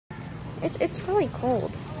It's really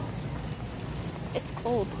cold. It's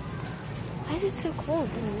cold. Why is it so cold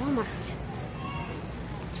in Walmart?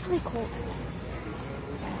 It's really cold.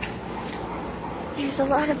 There's a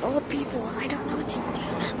lot of old people. I don't know what to do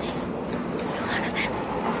about this. There's a lot of them.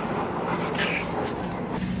 I'm scared.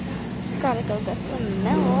 Gotta go get some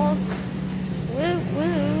milk. Woo,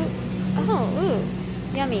 woo. Oh, ooh.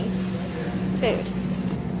 Yummy. Food.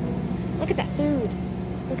 Look at that food.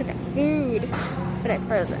 Look at that food. But it's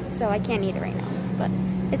frozen, so I can't eat it right now. But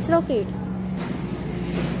it's still food.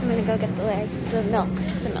 I'm gonna go get the milk.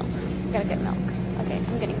 The milk. Gotta get milk. Okay,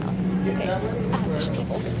 I'm getting milk. Okay. There's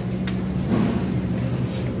people.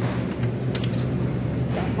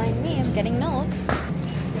 Don't mind me, I'm getting milk.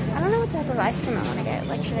 I don't know what type of ice cream I want to get.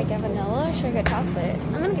 Like, should I get vanilla or should I get chocolate?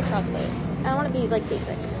 I'm gonna get chocolate. I don't want to be, like,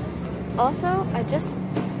 basic. Also, I just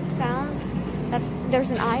found that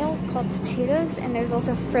there's an aisle called potatoes, and there's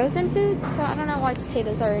also frozen foods, so I don't know why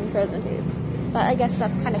potatoes are in frozen foods. But I guess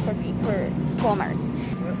that's kind of for Walmart.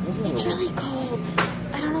 It's really cold.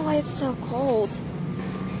 I don't know why it's so cold.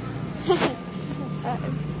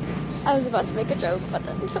 I was about to make a joke, but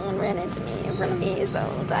then someone ran into me in front of me, so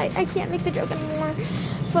I can't make the joke anymore.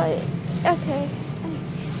 But, okay.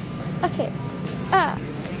 Anyways. Okay.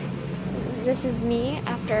 This is me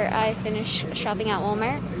after I finish shopping at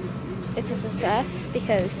Walmart. It's a success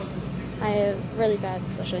because I have really bad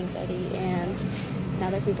social anxiety, and now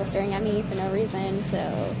there are people staring at me for no reason, so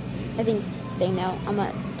I think they know I'm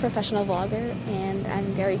a professional vlogger, and I'm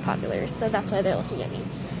very popular, so that's why they're looking at me.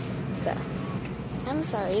 So, I'm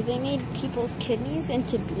sorry, they made people's kidneys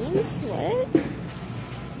into beans? What?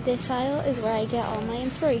 This aisle is where I get all my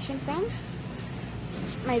inspiration from.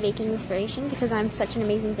 My baking inspiration, because I'm such an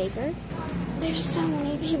amazing baker. There's so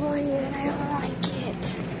many people here and I don't like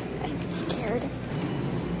it. I'm scared.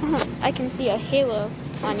 I can see a halo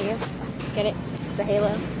on you. Get it? It's a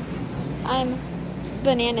halo. I'm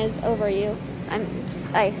bananas over you. I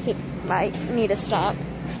need to stop.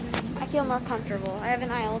 I feel more comfortable. I have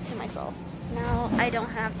an aisle to myself. Now I don't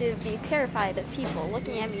have to be terrified of people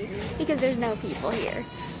looking at me because there's no people here.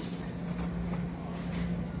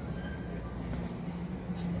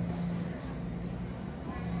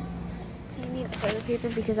 Do you need toilet paper?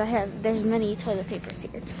 Because there's many toilet papers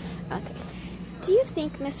here. Okay. Do you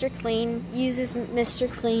think Mr. Clean uses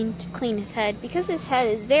Mr. Clean to clean his head? Because his head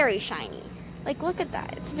is very shiny. Like, look at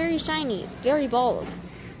that. It's very shiny. It's very bald.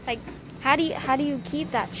 Like, how do you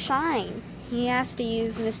keep that shine? He has to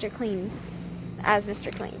use Mr. Clean as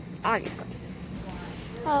Mr. Clean, obviously.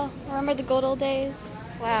 Oh, remember the good old days?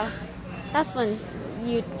 Wow. That's when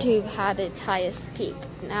YouTube had its highest peak.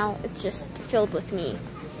 Now it's just filled with me.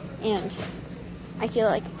 And I feel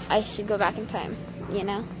like I should go back in time, you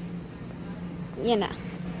know? You know.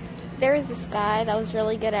 There was this guy that was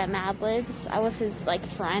really good at Mad Libs. I was his, like,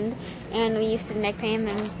 friend, and we used to nickname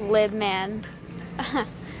him Lib Man.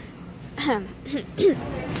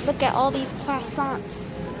 Look at all these croissants.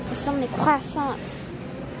 There's so many croissants.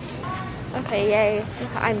 Okay, yay.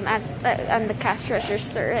 I'm the cash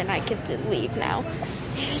register, and I get to leave now.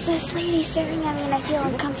 There's this lady staring at me, and I feel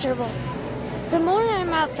uncomfortable. The more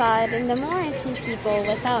I'm outside, and the more I see people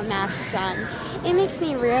without masks on, it makes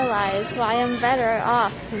me realize why I'm better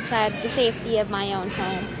off inside the safety of my own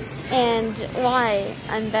home, and why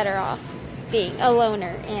I'm better off being a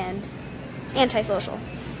loner and antisocial.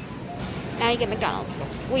 Now you get McDonald's.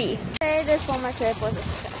 This Walmart trip was a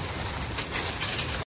success.